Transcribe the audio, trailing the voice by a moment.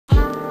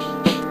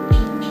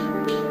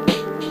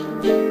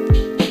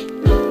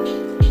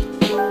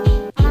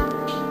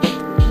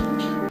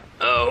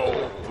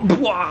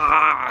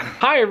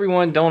Hi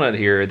everyone, Donut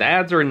here. The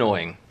ads are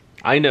annoying.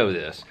 I know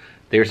this.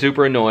 They're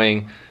super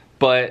annoying,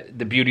 but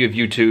the beauty of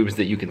YouTube is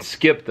that you can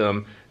skip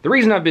them. The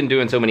reason I've been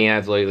doing so many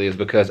ads lately is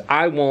because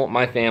I want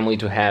my family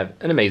to have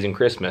an amazing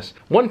Christmas.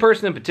 One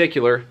person in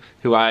particular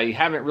who I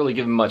haven't really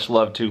given much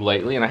love to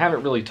lately, and I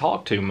haven't really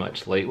talked to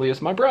much lately,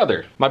 is my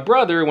brother. My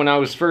brother, when I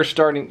was first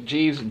starting,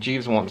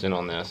 Jeeves wants in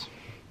on this.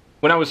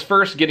 When I was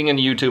first getting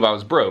into YouTube, I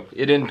was broke.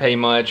 It didn't pay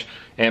much,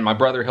 and my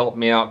brother helped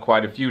me out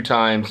quite a few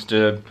times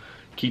to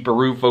keep a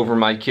roof over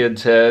my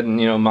kid's head and,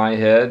 you know, my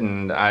head,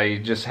 and I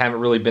just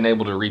haven't really been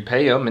able to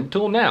repay him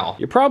until now.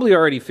 You probably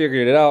already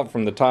figured it out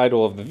from the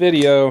title of the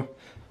video,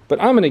 but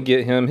I'm gonna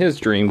get him his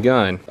dream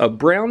gun. A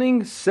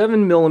Browning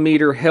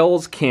 7mm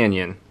Hell's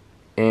Canyon.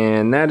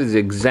 And that is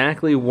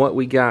exactly what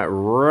we got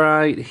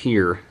right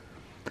here.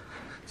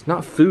 It's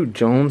not food,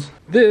 Jones.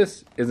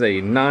 This is a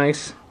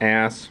nice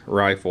ass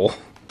rifle.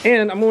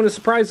 And I'm going to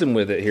surprise him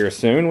with it here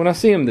soon when I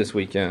see him this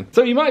weekend.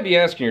 So you might be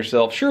asking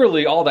yourself,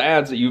 surely all the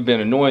ads that you've been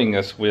annoying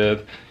us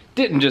with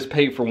didn't just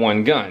pay for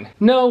one gun.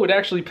 No, it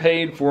actually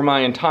paid for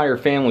my entire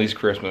family's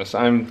Christmas.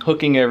 I'm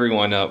hooking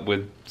everyone up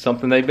with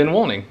something they've been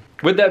wanting.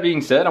 With that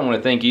being said, I want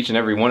to thank each and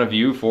every one of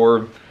you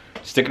for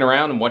sticking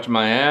around and watching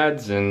my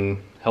ads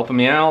and helping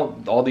me out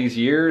all these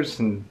years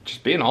and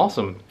just being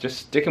awesome. Just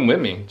sticking with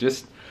me.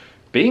 Just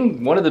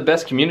being one of the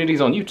best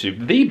communities on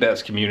YouTube. The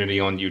best community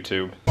on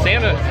YouTube.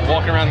 Santa's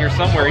walking around here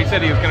somewhere. He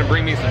said he was going to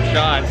bring me some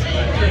shots.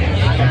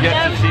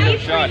 Get to see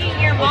those shots.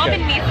 Your mom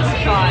and me some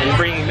shots. He's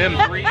bringing them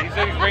 3. He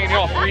said he's bringing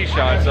y'all 3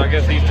 shots, so I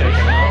guess he's taking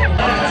them.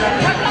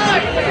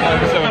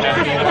 I'm so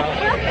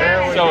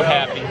happy. So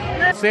happy.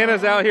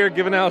 Santa's out here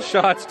giving out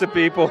shots to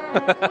people.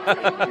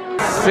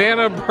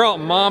 Santa brought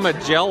Mom a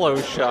Jello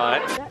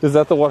shot. Is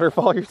that the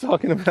waterfall you're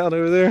talking about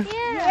over there?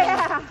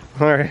 Yeah.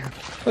 All right.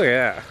 Look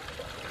at that.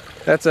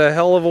 That's a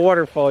hell of a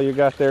waterfall you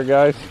got there,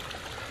 guys.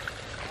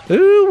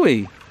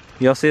 Ooh-wee.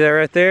 Y'all see that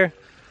right there?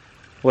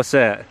 What's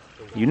that?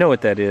 You know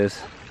what that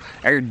is.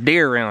 There's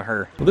deer around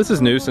her. Well, this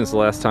is new since the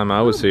last time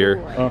I was here.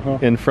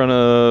 In front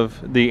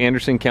of the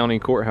Anderson County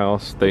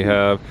Courthouse, they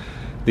have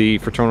the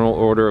Fraternal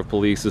Order of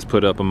Police has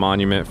put up a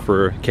monument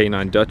for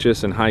K9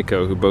 Duchess and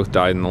Heiko, who both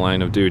died in the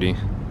line of duty.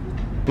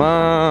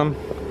 Mom,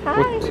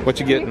 Hi. what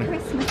you getting? Merry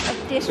Christmas, a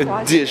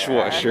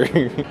dishwasher. A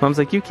dishwasher. Mom's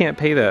like, you can't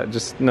pay that.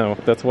 Just, no,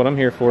 that's what I'm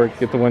here for.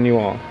 Get the one you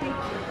want.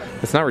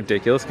 It's not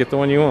ridiculous. Get the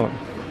one you want.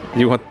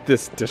 You want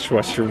this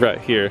dishwasher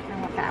right here.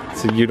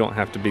 So you don't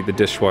have to be the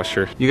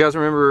dishwasher. You guys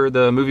remember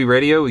the movie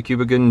Radio with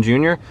Cuba Gooding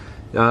Jr.?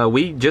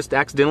 We just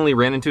accidentally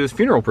ran into his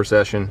funeral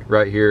procession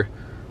right here.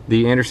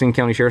 The Anderson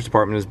County Sheriff's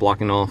Department is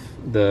blocking off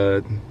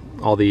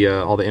all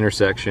the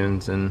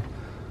intersections and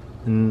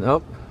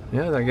oh,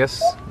 yeah, I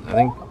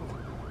think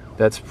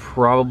that's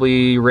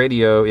probably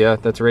Radio. Yeah,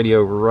 that's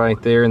Radio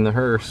right there in the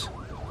hearse.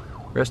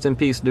 Rest in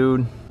peace,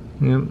 dude.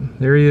 Yep,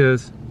 there he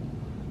is.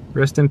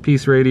 Rest in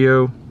peace,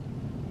 Radio.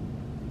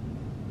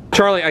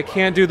 Charlie, I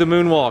can't do the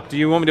moonwalk. Do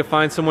you want me to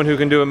find someone who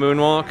can do a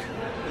moonwalk?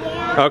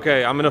 Yeah.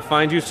 Okay, I'm gonna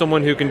find you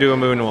someone who can do a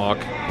moonwalk.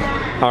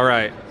 All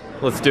right,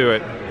 let's do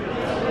it.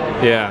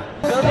 Yeah.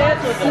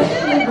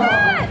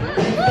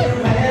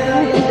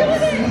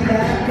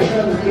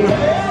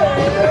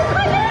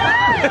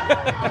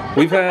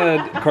 We've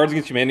had Cards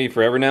Against Humanity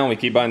forever now, and we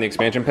keep buying the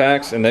expansion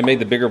packs, and they made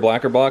the bigger,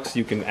 blacker box.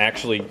 You can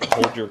actually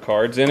hold your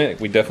cards in it.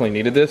 We definitely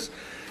needed this.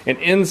 And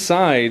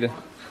inside,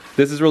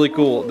 this is really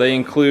cool. They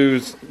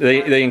included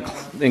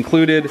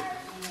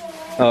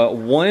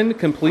one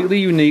completely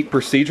unique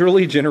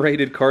procedurally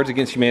generated Cards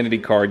Against Humanity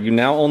card. You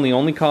now own the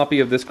only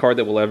copy of this card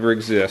that will ever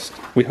exist.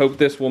 We hope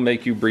this will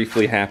make you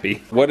briefly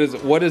happy. What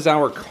is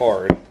our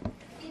card?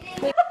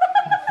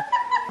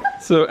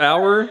 So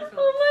oh my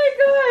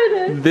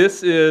god.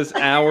 This is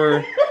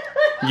our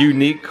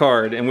unique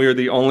card, and we are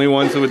the only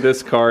ones with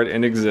this card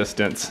in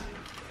existence.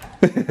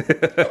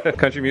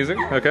 Country music?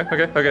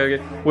 Okay.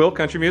 Will,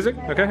 country music?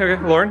 Okay.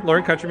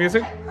 Lauren, country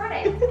music?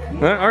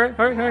 All right.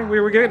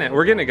 We're getting it.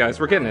 We're getting it, guys.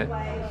 We're getting it.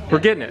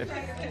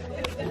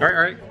 All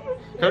right.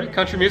 Cody,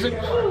 country music?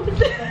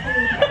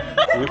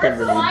 You can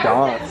really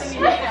dance.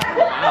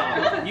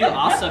 Wow, you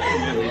also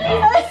can really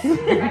dance.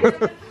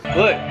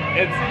 Look,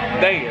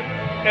 it's Dave.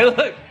 Hey,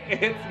 look,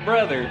 it's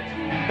brother.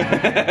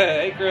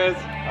 Hey, Chris.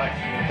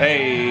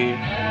 Hey.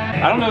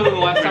 I don't know the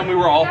last time we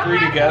were all 3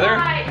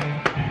 together.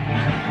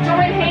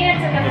 Join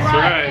hands in the That's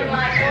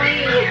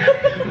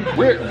right.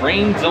 We're at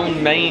Rain's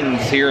Own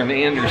Mains here in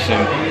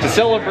Anderson to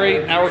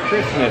celebrate our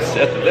Christmas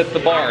at the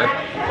bar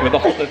with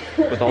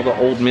all the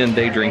old men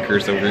day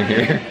drinkers over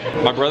here.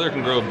 My brother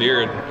can grow a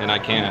beard and I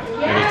can't,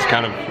 and it's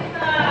kind of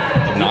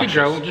obnoxious.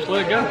 You can grow, just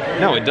let it go.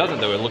 No, it doesn't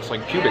though. It looks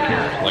like pubic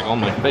hair, like on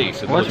my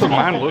face. It looks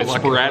awful. It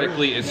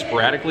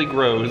sporadically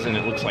grows and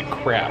it looks like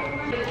crap.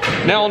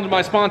 Now on to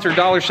my sponsor,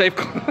 Dollar Shave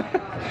Club.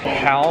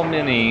 How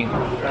many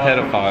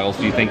pedophiles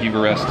do you think you've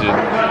arrested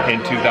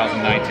in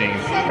 2019?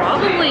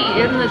 Probably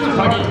in the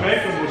 20s.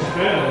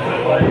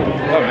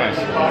 Oh, nice.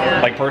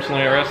 Yeah. Like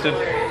personally arrested?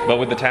 But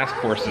with the task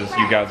forces,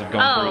 you guys have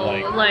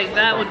gone through like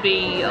that would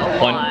be a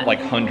lot.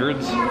 Like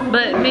hundreds?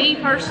 But me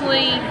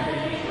personally,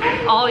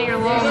 all year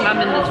long, I'm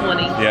in the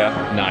 20. Yeah,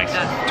 nice.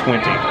 Yeah.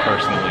 20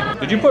 personally.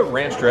 Did you put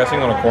ranch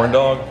dressing on a corn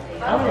dog?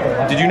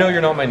 Did you know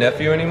you're not my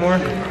nephew anymore?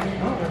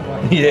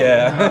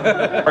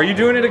 Yeah. Are you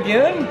doing it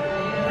again?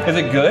 Is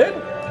it good?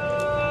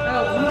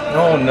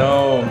 Oh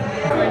no.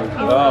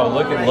 Oh,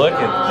 look at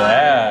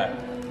that.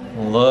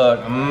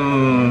 Look.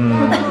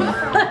 Mmm.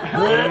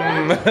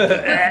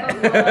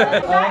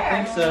 I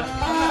think so.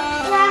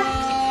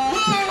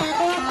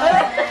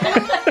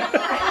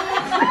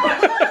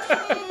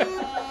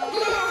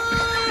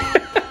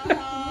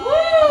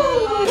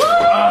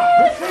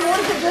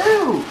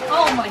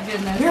 Oh my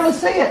goodness. Here, let's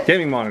see it.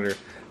 Gaming monitor.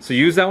 So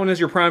use that one as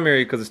your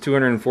primary because it's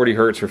 240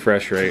 hertz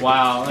refresh rate.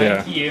 Wow,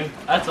 thank you.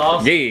 That's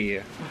awesome.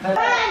 Yeah.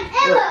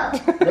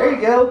 There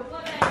you go.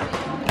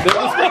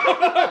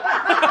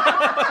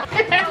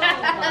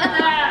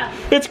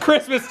 It's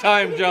Christmas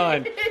time,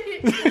 John.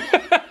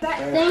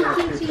 Thank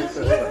you,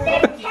 Jesus.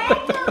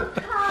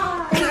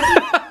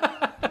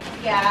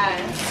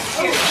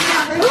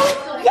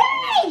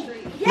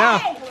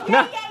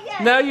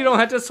 Now you don't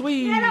have to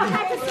sweep.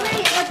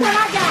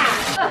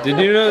 Did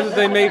you know that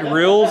they made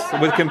reels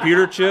with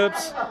computer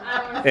chips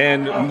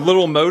and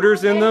little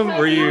motors in them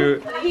where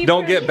you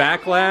don't get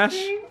backlash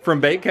from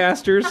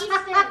baitcasters?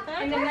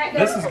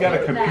 This has got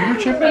a computer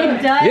chip in it?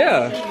 It does.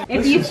 Yeah.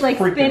 If you like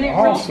spin it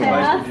real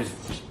fast.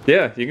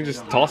 Yeah, you can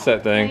just toss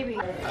that thing.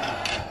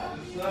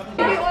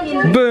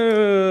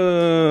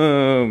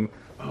 Boom!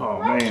 Oh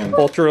man.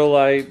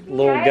 Ultralight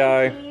little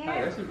guy.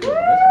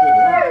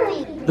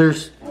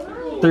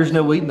 There's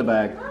no weed in the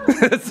bag.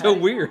 That's so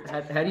weird.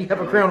 How do you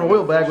have a Crown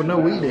Royal bag with no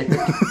weed in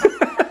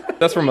it?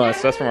 That's from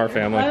us. That's from our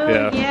family.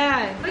 Yeah.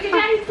 Yeah. Look at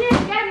Daddy's kid.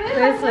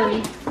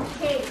 Listen.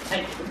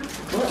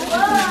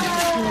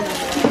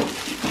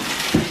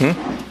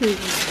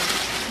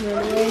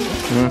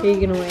 Are you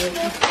gonna wave?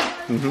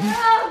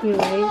 You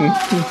wave?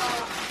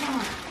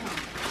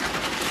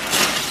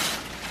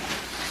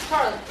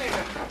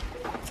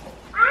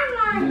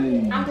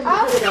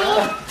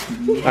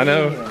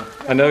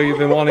 I know you've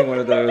been wanting one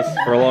of those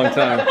for a long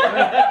time.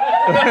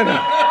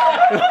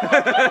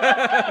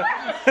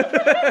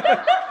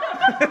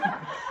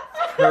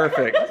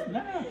 Perfect.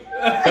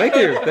 Thank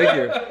you.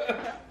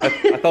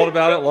 I thought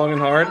about it long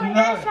and hard.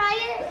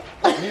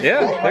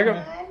 Yeah, there you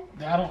go.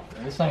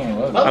 This ain't gonna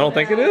look. I don't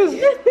think it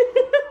is.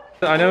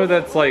 I know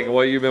that's like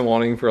what you've been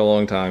wanting for a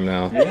long time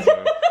now. So,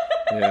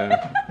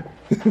 yeah.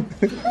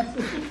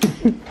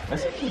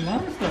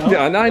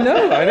 Yeah, I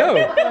know.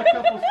 A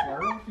couple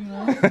squirrels, you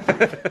know. A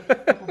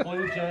couple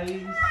blue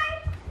jays.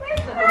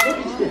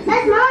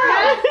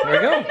 There we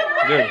go.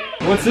 Dude,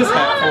 what's this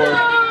hat for?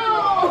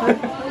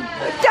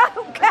 Don't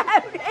go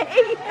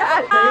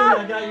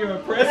I got you a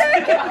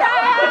present.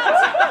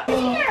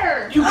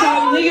 You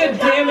got me a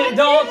damn it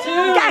doll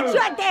too. Got you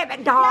a damn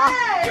it, dog.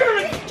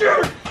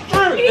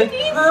 Perfect.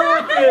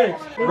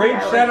 Raid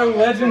Shadow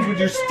Legends with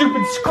your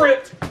stupid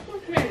script.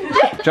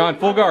 John,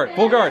 full guard.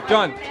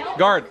 John,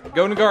 guard.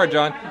 Go into guard,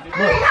 John.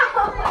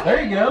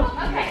 There you go.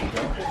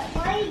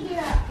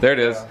 There it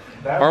is.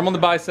 Arm on the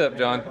bicep,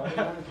 John.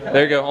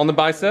 There you go. On the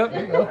bicep.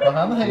 There you go.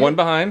 Behind the head. One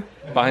behind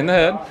the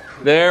head.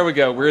 There we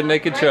go. Rear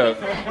naked choke.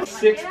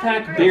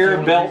 6-pack beer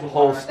belt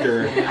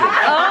holster.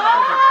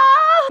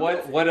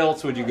 What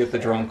else would you get the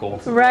drunkle?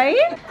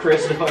 Right?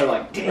 Chris and I are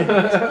like, damn.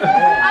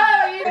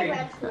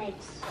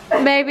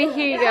 Baby,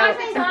 here you go.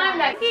 Look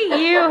at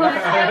you.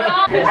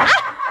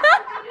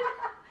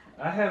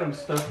 I had him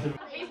stuffed in.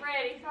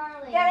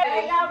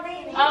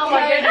 Oh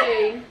my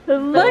goodness.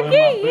 Look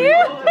at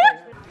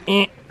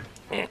you.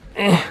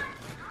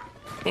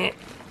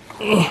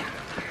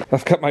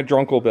 I've got my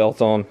drunkle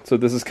belt on, so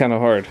this is kind of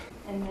hard.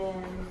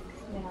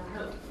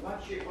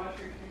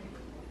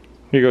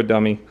 Here you go,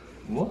 dummy.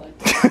 What?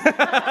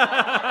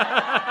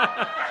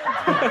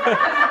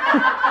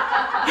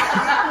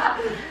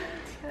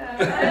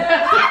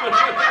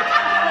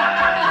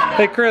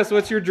 Hey Chris,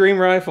 what's your dream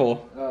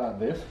rifle?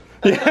 This.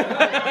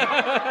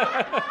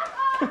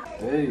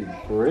 Hey,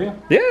 for real?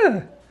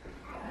 Yeah.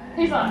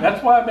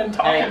 That's why I've been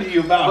talking to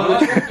you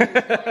about it.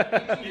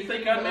 You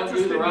think I'm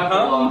interested in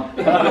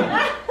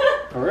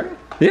For real?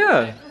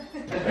 Yeah.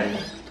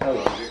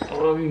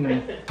 What do you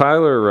mean?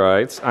 Tyler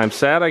writes, I'm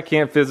sad I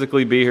can't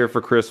physically be here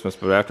for Christmas,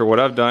 but after what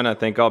I've done, I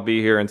think I'll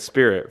be here in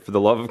spirit. For the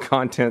love of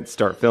content,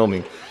 start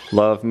filming.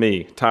 Love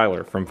me.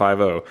 Tyler from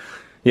 5-0.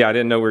 Yeah, I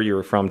didn't know where you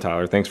were from,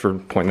 Tyler. Thanks for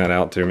pointing that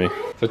out to me.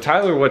 So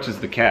Tyler watches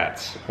the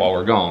cats while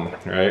we're gone,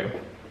 right?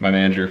 My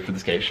manager for the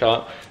skate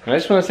shop. And I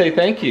just want to say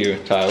thank you,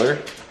 Tyler,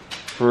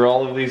 for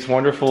all of these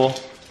wonderful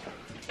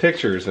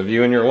pictures of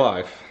you and your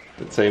wife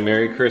that say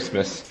Merry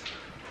Christmas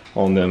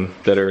on them,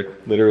 that are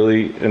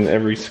literally in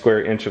every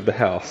square inch of the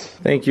house.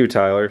 Thank you,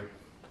 Tyler,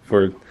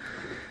 for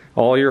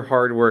all your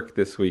hard work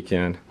this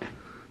weekend.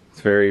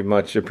 It's very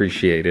much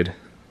appreciated.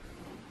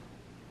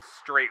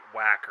 Straight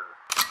whacker.